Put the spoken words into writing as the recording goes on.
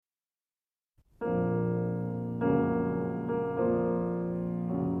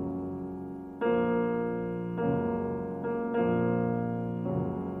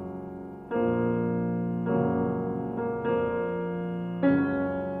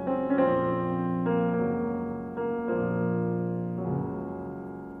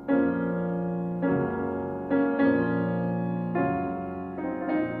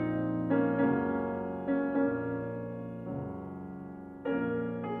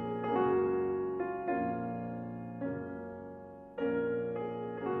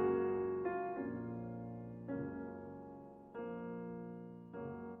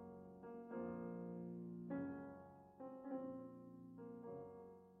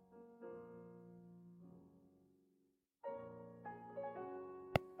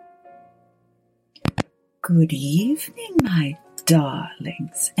Good evening, my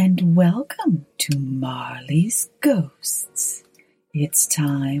darlings, and welcome to Marley's Ghosts. It's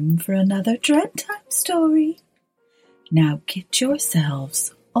time for another Dread Time story. Now get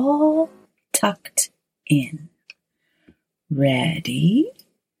yourselves all tucked in. Ready?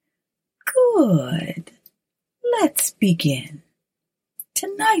 Good. Let's begin.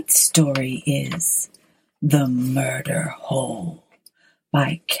 Tonight's story is The Murder Hole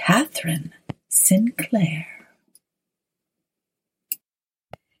by Catherine Sinclair.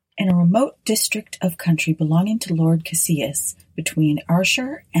 In a remote district of country belonging to Lord Cassius, between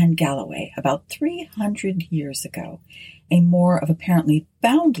Ayrshire and Galloway, about 300 years ago, a moor of apparently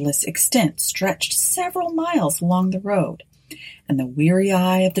boundless extent stretched several miles along the road, and the weary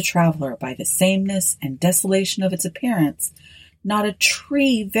eye of the traveller, by the sameness and desolation of its appearance, not a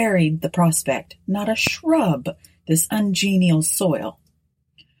tree varied the prospect, not a shrub this ungenial soil.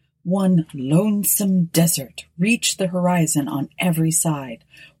 One lonesome desert reached the horizon on every side,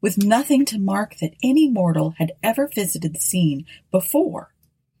 with nothing to mark that any mortal had ever visited the scene before,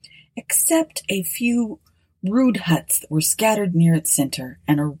 except a few rude huts that were scattered near its center,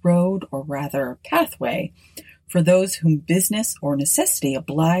 and a road, or rather a pathway, for those whom business or necessity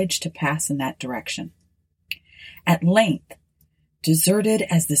obliged to pass in that direction. At length, deserted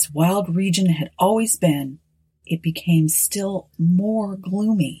as this wild region had always been, it became still more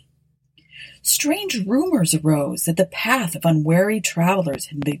gloomy. Strange rumors arose that the path of unwary travelers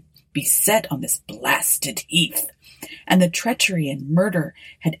had been beset on this blasted heath, and the treachery and murder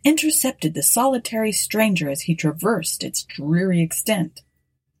had intercepted the solitary stranger as he traversed its dreary extent.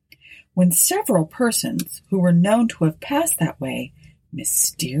 When several persons, who were known to have passed that way,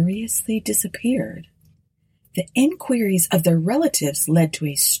 mysteriously disappeared, the inquiries of their relatives led to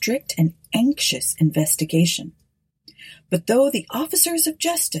a strict and anxious investigation. But though the officers of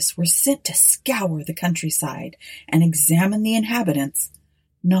justice were sent to scour the countryside and examine the inhabitants,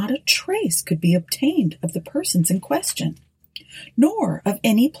 not a trace could be obtained of the persons in question, nor of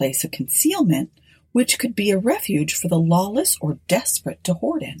any place of concealment which could be a refuge for the lawless or desperate to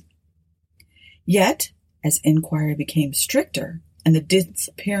hoard in. Yet, as inquiry became stricter and the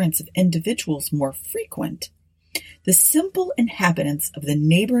disappearance of individuals more frequent, the simple inhabitants of the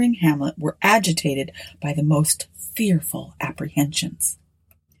neighboring hamlet were agitated by the most fearful apprehensions.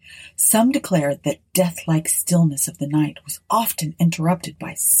 Some declared that death-like stillness of the night was often interrupted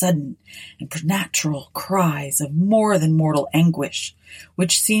by sudden and preternatural cries of more than mortal anguish,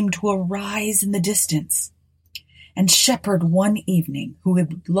 which seemed to arise in the distance. And Shepherd one evening, who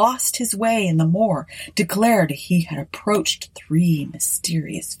had lost his way in the moor, declared he had approached 3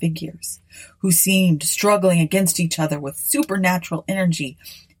 mysterious figures, who seemed struggling against each other with supernatural energy,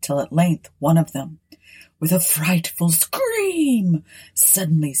 till at length one of them, with a frightful scream,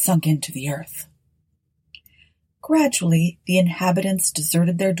 suddenly sunk into the earth. Gradually, the inhabitants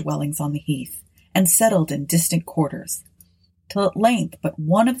deserted their dwellings on the heath, and settled in distant quarters, till at length but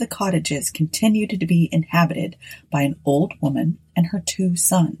one of the cottages continued to be inhabited by an old woman and her 2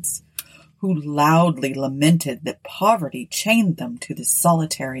 sons, who loudly lamented that poverty chained them to this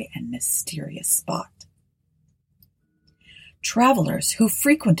solitary and mysterious spot. Travelers who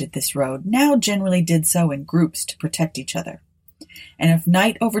frequented this road now generally did so in groups to protect each other, and if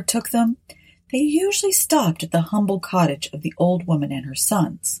night overtook them, they usually stopped at the humble cottage of the old woman and her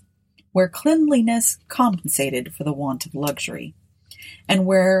sons, where cleanliness compensated for the want of luxury, and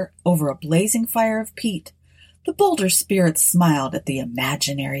where, over a blazing fire of peat, the bolder spirits smiled at the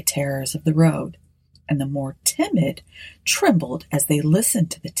imaginary terrors of the road, and the more timid trembled as they listened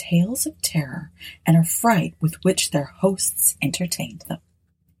to the tales of terror and affright with which their hosts entertained them.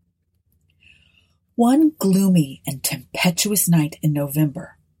 One gloomy and tempestuous night in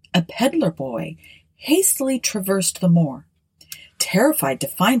November, a peddler boy hastily traversed the moor, terrified to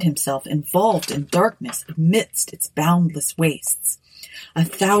find himself involved in darkness amidst its boundless wastes.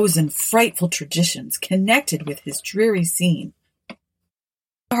 1,000 frightful traditions connected with his dreary scene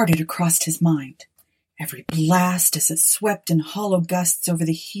darted across his mind. Every blast, as it swept in hollow gusts over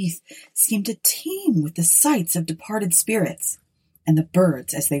the heath, seemed to teem with the sights of departed spirits, and the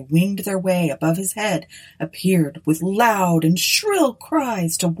birds, as they winged their way above his head, appeared with loud and shrill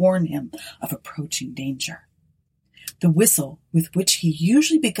cries to warn him of approaching danger. The whistle with which he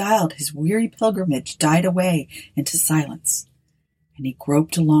usually beguiled his weary pilgrimage died away into silence, and he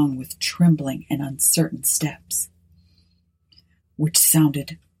groped along with trembling and uncertain steps, which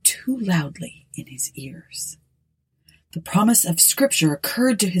sounded too loudly in his ears. The promise of Scripture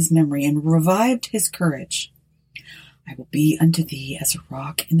occurred to his memory and revived his courage. I will be unto thee as a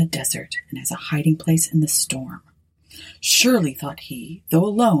rock in the desert and as a hiding place in the storm. Surely, thought he, though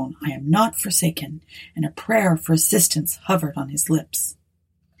alone, I am not forsaken, and a prayer for assistance hovered on his lips.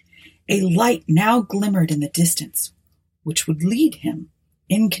 A light now glimmered in the distance, which would lead him,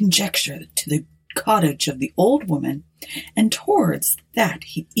 in conjecture, to the cottage of the old woman, and towards that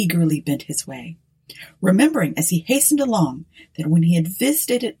he eagerly bent his way, remembering as he hastened along that when he had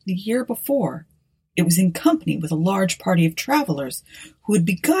visited it the year before, it was in company with a large party of travelers who had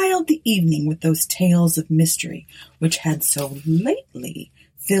beguiled the evening with those tales of mystery which had so lately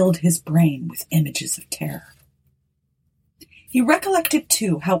filled his brain with images of terror. He recollected,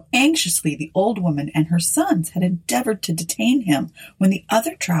 too, how anxiously the old woman and her sons had endeavored to detain him when the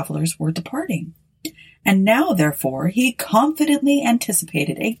other travelers were departing. And now, therefore, he confidently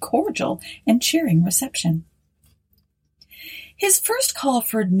anticipated a cordial and cheering reception. His first call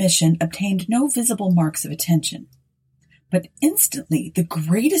for admission obtained no visible marks of attention, but instantly the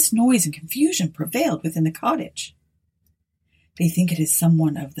greatest noise and confusion prevailed within the cottage. They think it is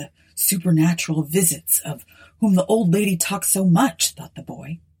someone of the supernatural visits of whom the old lady talks so much, thought the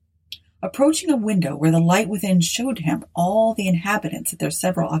boy. Approaching a window where the light within showed him all the inhabitants at their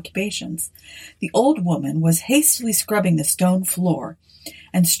several occupations, the old woman was hastily scrubbing the stone floor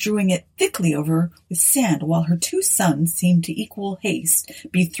and strewing it thickly over with sand, while her two sons seemed to equal haste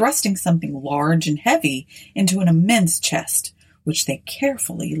be thrusting something large and heavy into an immense chest, which they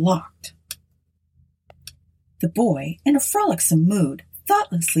carefully locked. The boy, in a frolicsome mood,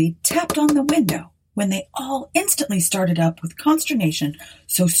 thoughtlessly tapped on the window, when they all instantly started up with consternation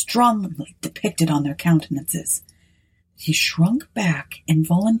so strongly depicted on their countenances. He shrunk back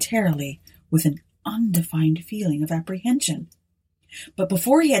involuntarily with an undefined feeling of apprehension. But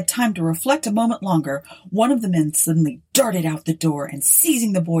before he had time to reflect a moment longer, one of the men suddenly darted out the door and,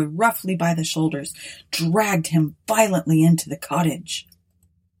 seizing the boy roughly by the shoulders, dragged him violently into the cottage.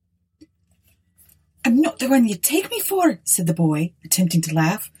 "I'm not the one you take me for," said the boy, attempting to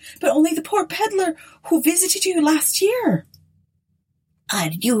laugh, "but only the poor peddler who visited you last year."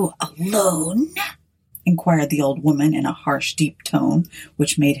 "Are you alone?" inquired the old woman in a harsh, deep tone,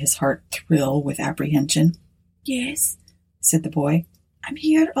 which made his heart thrill with apprehension. "Yes," said the boy. "I'm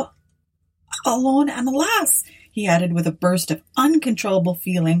here alone, and alas," he added with a burst of uncontrollable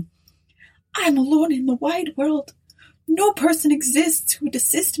feeling, "I am alone in the wide world. No person exists who would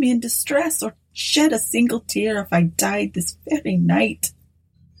assist me in distress or shed a single tear if I died this very night."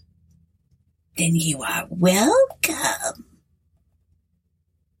 "Then you are welcome,"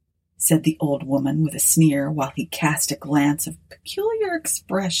 said the old woman with a sneer, while he cast a glance of peculiar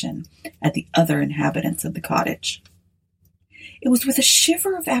expression at the other inhabitants of the cottage. It was with a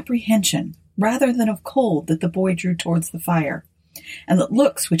shiver of apprehension, rather than of cold, that the boy drew towards the fire, and the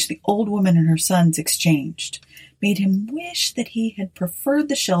looks which the old woman and her sons exchanged made him wish that he had preferred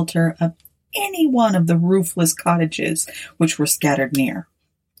the shelter of any one of the roofless cottages which were scattered near,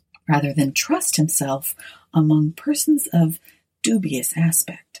 rather than trust himself among persons of dubious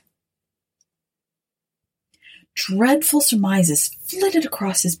aspect. Dreadful surmises flitted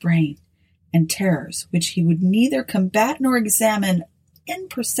across his brain, and terrors which he would neither combat nor examine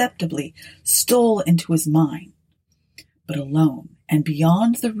imperceptibly stole into his mind. But alone and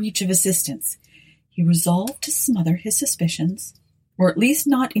beyond the reach of assistance, he resolved to smother his suspicions, or at least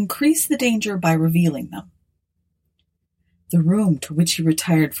not increase the danger by revealing them. The room to which he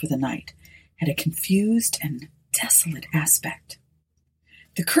retired for the night had a confused and desolate aspect.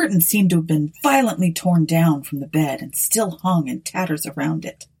 The curtain seemed to have been violently torn down from the bed and still hung in tatters around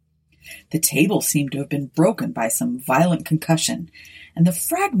it. The table seemed to have been broken by some violent concussion, and the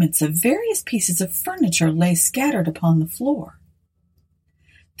fragments of various pieces of furniture lay scattered upon the floor.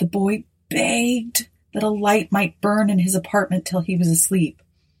 The boy begged that a light might burn in his apartment till he was asleep,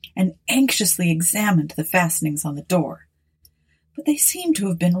 and anxiously examined the fastenings on the door. But they seemed to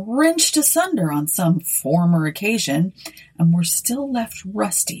have been wrenched asunder on some former occasion, and were still left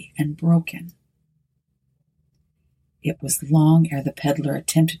rusty and broken. It was long ere the peddler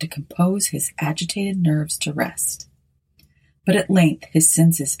attempted to compose his agitated nerves to rest. But at length his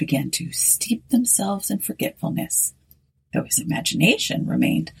senses began to steep themselves in forgetfulness, though his imagination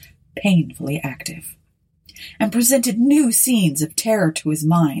remained painfully active, and presented new scenes of terror to his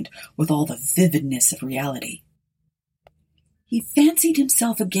mind with all the vividness of reality. He fancied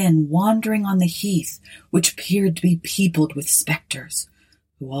himself again wandering on the heath, which appeared to be peopled with spectres,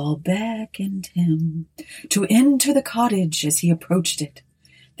 who all beckoned him to enter the cottage. As he approached it,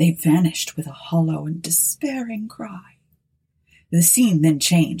 they vanished with a hollow and despairing cry. The scene then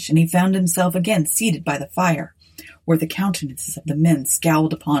changed, and he found himself again seated by the fire, where the countenances of the men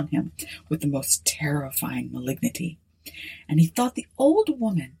scowled upon him with the most terrifying malignity, and he thought the old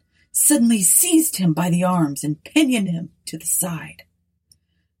woman suddenly seized him by the arms and pinioned him to the side.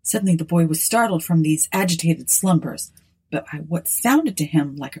 Suddenly the boy was startled from these agitated slumbers, but by what sounded to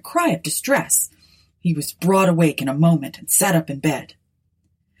him like a cry of distress. He was broad awake in a moment and sat up in bed.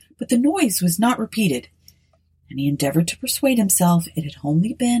 But the noise was not repeated, and he endeavored to persuade himself it had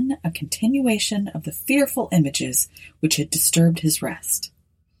only been a continuation of the fearful images which had disturbed his rest,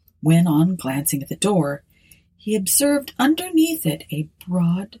 when, on glancing at the door, he observed underneath it a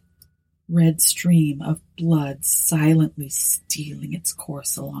broad red stream of blood silently stealing its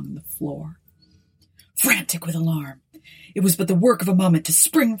course along the floor. Frantic with alarm, it was but the work of a moment to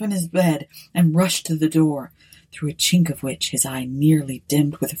spring from his bed and rush to the door, through a chink of which, his eye nearly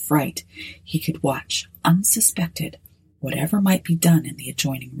dimmed with affright, he could watch, unsuspected, whatever might be done in the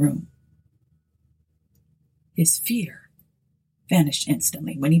adjoining room. His fear vanished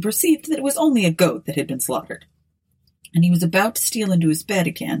instantly when he perceived that it was only a goat that had been slaughtered, and he was about to steal into his bed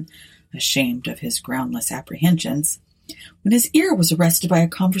again, ashamed of his groundless apprehensions, when his ear was arrested by a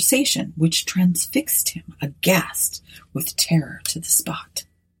conversation which transfixed him, aghast with terror, to the spot.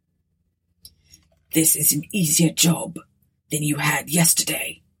 "This is an easier job than you had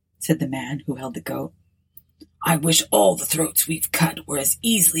yesterday," said the man who held the goat. "I wish all the throats we've cut were as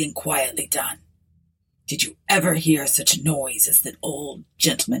easily and quietly done. Did you ever hear such a noise as that old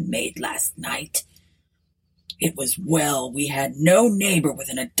gentleman made last night? It was well we had no neighbor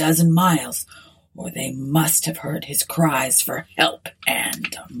within a dozen miles, or they must have heard his cries for help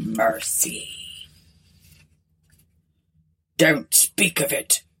and mercy." "Don't speak of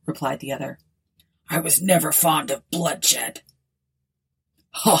it," replied the other. "I was never fond of bloodshed."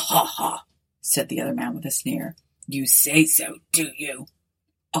 "Ha, ha, ha," said the other man with a sneer. "You say so, do you?"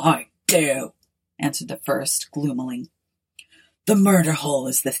 "I do," answered the first gloomily. "The murder hole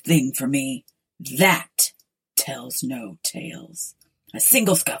is the thing for me. That tells no tales. A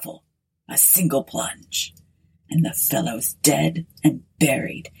single scuffle, a single plunge, and the fellow's dead and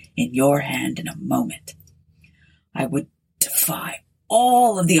buried in your hand in a moment. I would defy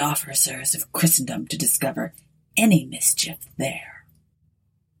all of the officers of Christendom to discover any mischief there.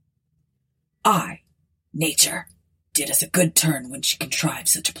 Nature, did us a good turn when she contrived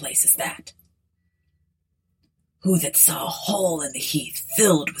such a place as that. Who that saw a hole in the heath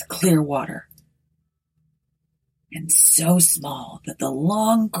filled with clear water, and so small that the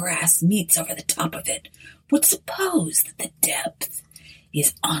long grass meets over the top of it, would suppose that the depth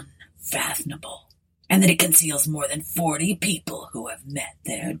is unfathomable, and that it conceals more than 40 people who have met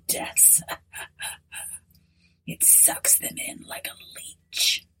their deaths. It sucks them in like a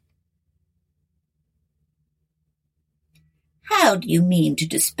leech." "How do you mean to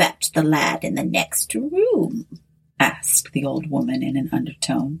dispatch the lad in the next room?" asked the old woman in an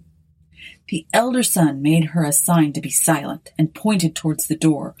undertone. The elder son made her a sign to be silent and pointed towards the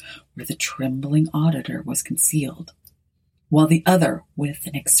door where the trembling auditor was concealed, while the other, with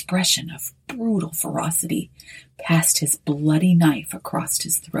an expression of brutal ferocity, passed his bloody knife across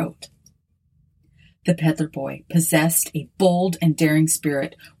his throat. The peddler boy possessed a bold and daring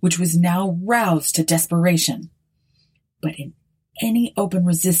spirit which was now roused to desperation, but in any open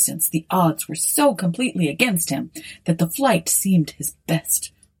resistance the odds were so completely against him that the flight seemed his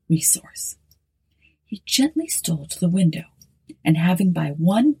best resource. He gently stole to the window, and having by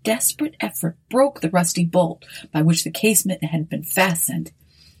one desperate effort broke the rusty bolt by which the casement had been fastened,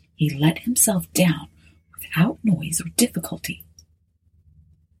 he let himself down without noise or difficulty.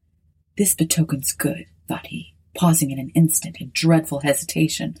 "This betokens good," thought he, pausing in an instant in dreadful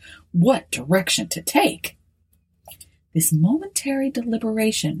hesitation. What direction to take? This momentary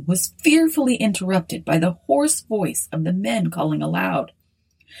deliberation was fearfully interrupted by the hoarse voice of the men calling aloud,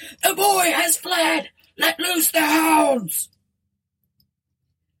 "The boy has fled! Let loose the hounds!"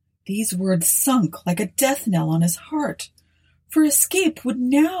 These words sunk like a death knell on his heart, for escape would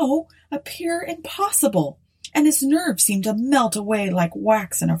now appear impossible, and his nerves seemed to melt away like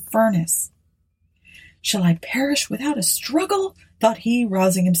wax in a furnace. "Shall I perish without a struggle?" thought he,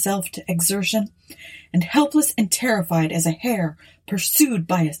 rousing himself to exertion, and helpless and terrified as a hare pursued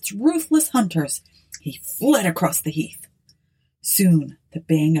by its ruthless hunters, he fled across the heath. Soon the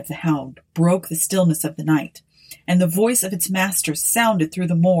baying of the hound broke the stillness of the night, and the voice of its master sounded through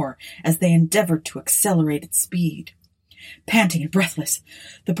the moor as they endeavored to accelerate its speed. Panting and breathless,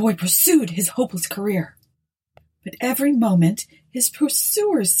 the boy pursued his hopeless career. But every moment his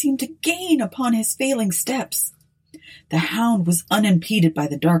pursuers seemed to gain upon his failing steps. The hound was unimpeded by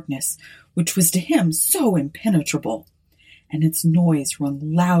the darkness, which was to him so impenetrable, and its noise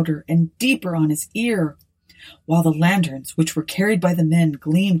rung louder and deeper on his ear, while the lanterns which were carried by the men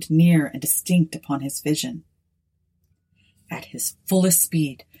gleamed near and distinct upon his vision. At his fullest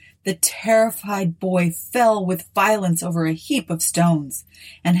speed, The terrified boy fell with violence over a heap of stones,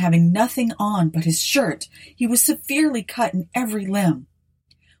 and having nothing on but his shirt, he was severely cut in every limb.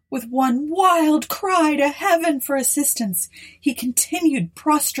 With one wild cry to heaven for assistance, he continued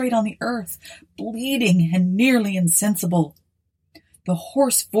prostrate on the earth, bleeding and nearly insensible. The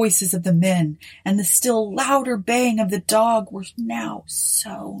hoarse voices of the men and the still louder baying of the dog were now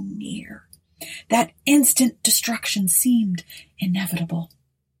so near that instant destruction seemed inevitable.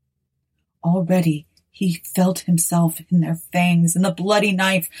 Already he felt himself in their fangs, and the bloody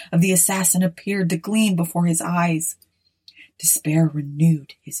knife of the assassin appeared to gleam before his eyes. Despair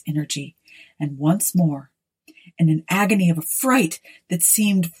renewed his energy, and once more, in an agony of affright that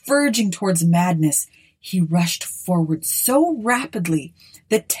seemed verging towards madness, he rushed forward so rapidly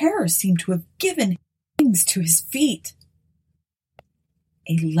that terror seemed to have given wings to his feet.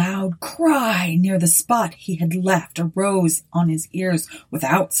 A loud cry near the spot he had left arose on his ears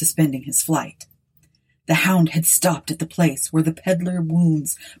without suspending his flight. The hound had stopped at the place where the peddler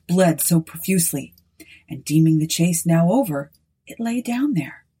wounds bled so profusely, and deeming the chase now over, it lay down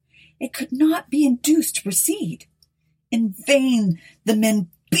there. It could not be induced to proceed. In vain the men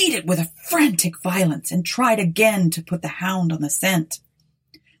beat it with a frantic violence and tried again to put the hound on the scent.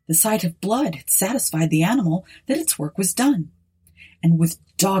 The sight of blood had satisfied the animal that its work was done, and with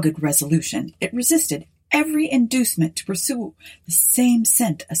dogged resolution it resisted every inducement to pursue the same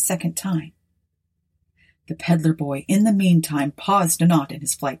scent a second time. The peddler boy in the meantime paused not in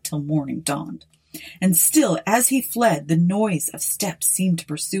his flight till morning dawned, and still as he fled the noise of steps seemed to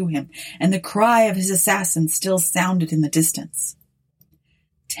pursue him, and the cry of his assassin still sounded in the distance.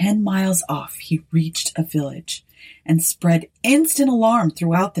 10 miles off he reached a village, and spread instant alarm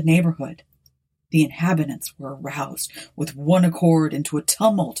throughout the neighborhood. The inhabitants were aroused with one accord into a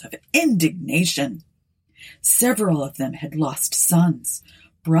tumult of indignation. Several of them had lost sons,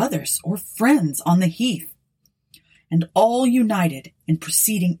 brothers, or friends on the heath, and all united in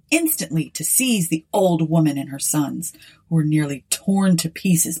proceeding instantly to seize the old woman and her sons, who were nearly torn to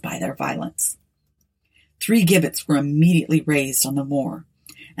pieces by their violence. 3 gibbets were immediately raised on the moor,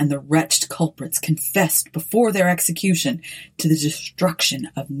 and the wretched culprits confessed before their execution to the destruction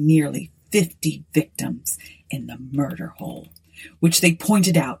of nearly 50 victims in the murder hole, which they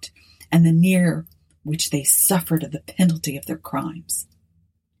pointed out, and the near which they suffered of the penalty of their crimes.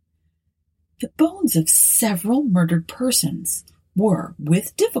 The bones of several murdered persons were,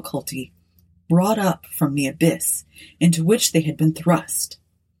 with difficulty, brought up from the abyss into which they had been thrust.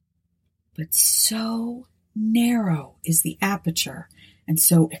 But so narrow is the aperture, and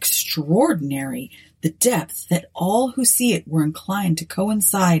so extraordinary the depth, that all who see it were inclined to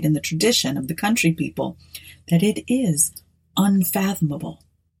coincide in the tradition of the country people that it is unfathomable.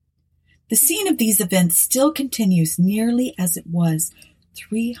 The scene of these events still continues nearly as it was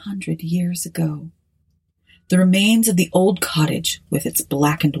 300 years ago. The remains of the old cottage with its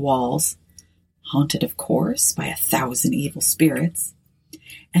blackened walls, haunted of course by 1,000 evil spirits,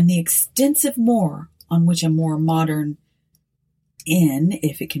 and the extensive moor on which a more modern inn,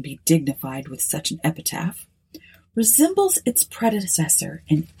 if it can be dignified with such an epitaph, resembles its predecessor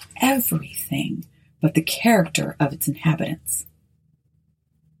in everything but the character of its inhabitants.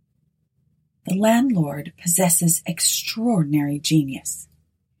 The landlord possesses extraordinary genius.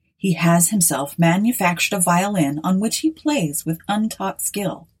 He has himself manufactured a violin on which he plays with untaught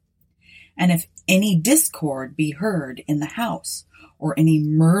skill, and if any discord be heard in the house, or any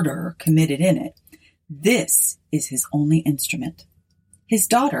murder committed in it, this is his only instrument. His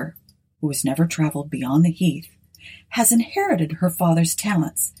daughter, who has never traveled beyond the heath, has inherited her father's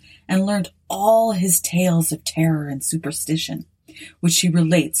talents and learned all his tales of terror and superstition, which she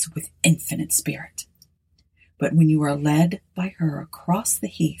relates with infinite spirit. But when you are led by her across the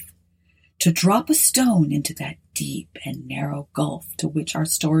heath to drop a stone into that deep and narrow gulf to which our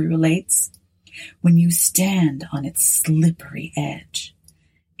story relates, when you stand on its slippery edge,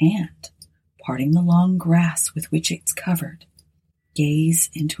 and, parting the long grass with which it's covered, gaze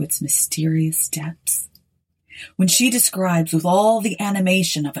into its mysterious depths, when she describes with all the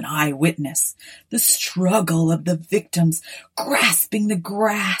animation of an eyewitness the struggle of the victims grasping the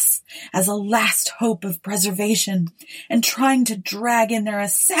grass as a last hope of preservation, and trying to drag in their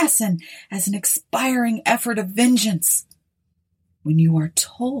assassin as an expiring effort of vengeance, when you are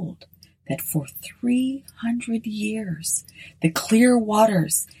told that for 300 years the clear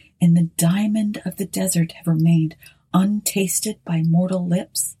waters in the diamond of the desert have remained untasted by mortal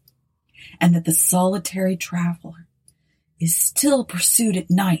lips, and that the solitary traveler is still pursued at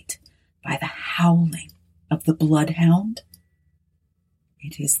night by the howling of the bloodhound,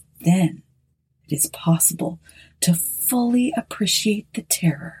 it is then it is possible to fully appreciate the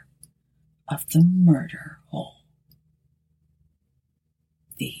terror of the murder hole.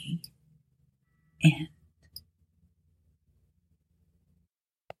 The end.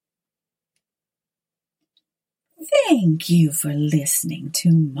 Thank you for listening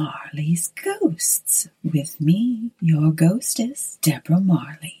to Marley's Ghosts with me, your ghostess, Deborah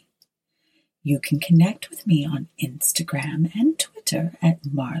Marley. You can connect with me on Instagram and Twitter at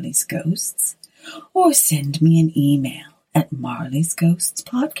Marley's Ghosts, or send me an email at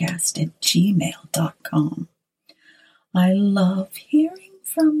marleysghostspodcast@gmail.com. I love hearing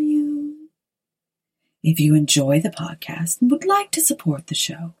from you. If you enjoy the podcast and would like to support the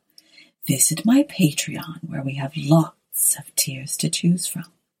show, visit my Patreon, where we have lots of tiers to choose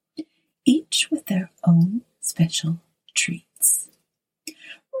from, each with their own special treats.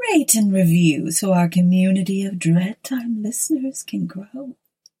 Rate and review so our community of Dread Time listeners can grow.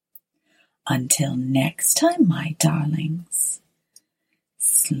 Until next time, my darlings,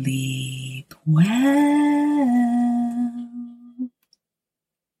 sleep well.